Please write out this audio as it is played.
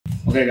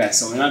Okay guys,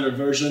 so another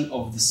version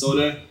of the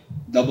Sode,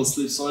 double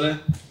sleeve Sode.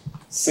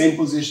 Same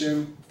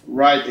position,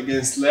 right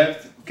against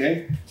left,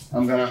 okay?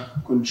 I'm gonna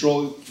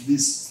control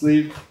this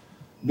sleeve,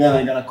 then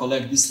I'm gonna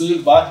collect this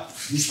sleeve, but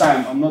this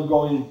time I'm not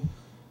going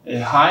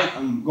high,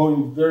 I'm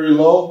going very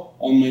low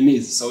on my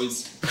knees. So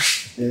it's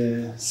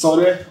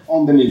Sode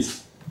on the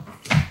knees.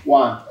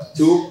 1,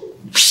 2,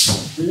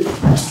 3.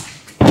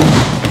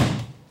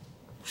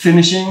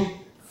 Finishing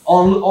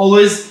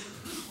always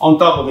on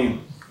top of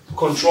him,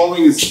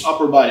 controlling his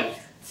upper body.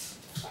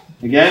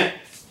 Again,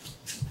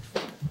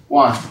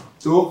 1,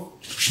 2,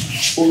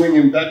 pulling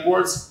him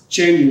backwards,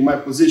 changing my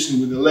position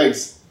with the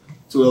legs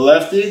to the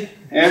lefty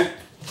and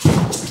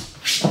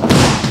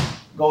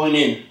going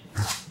in.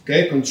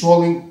 Okay,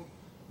 controlling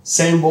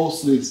same both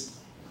sleeves.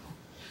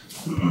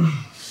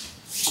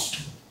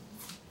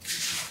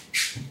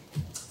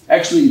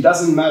 Actually, it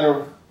doesn't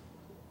matter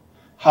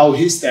how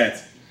he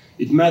stands.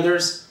 It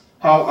matters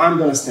how I'm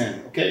gonna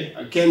stand. Okay,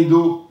 I can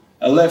do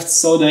a left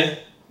Sode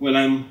when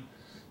I'm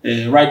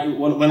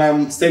when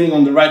I'm standing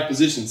on the right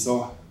position.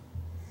 So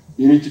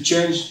you need to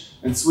change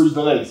and switch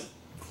the legs.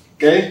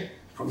 Okay,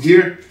 from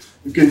here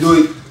you can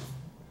do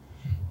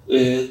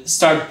it.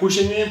 Start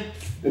pushing him,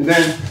 and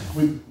then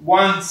with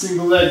one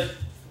single leg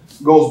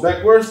goes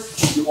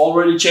backwards. You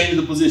already changed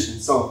the position.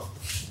 So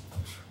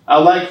I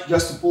like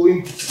just to pull him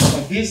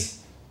like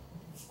this,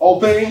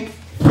 opening,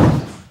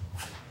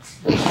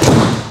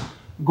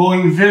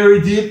 going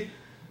very deep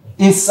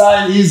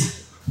inside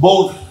his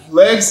both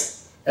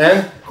legs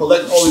and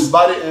collect all his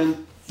body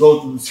and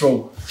go to the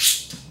throw.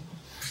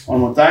 One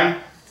more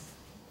time.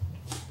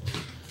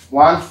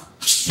 1.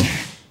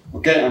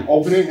 Okay, I'm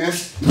opening and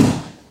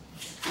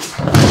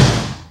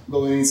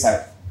going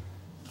inside.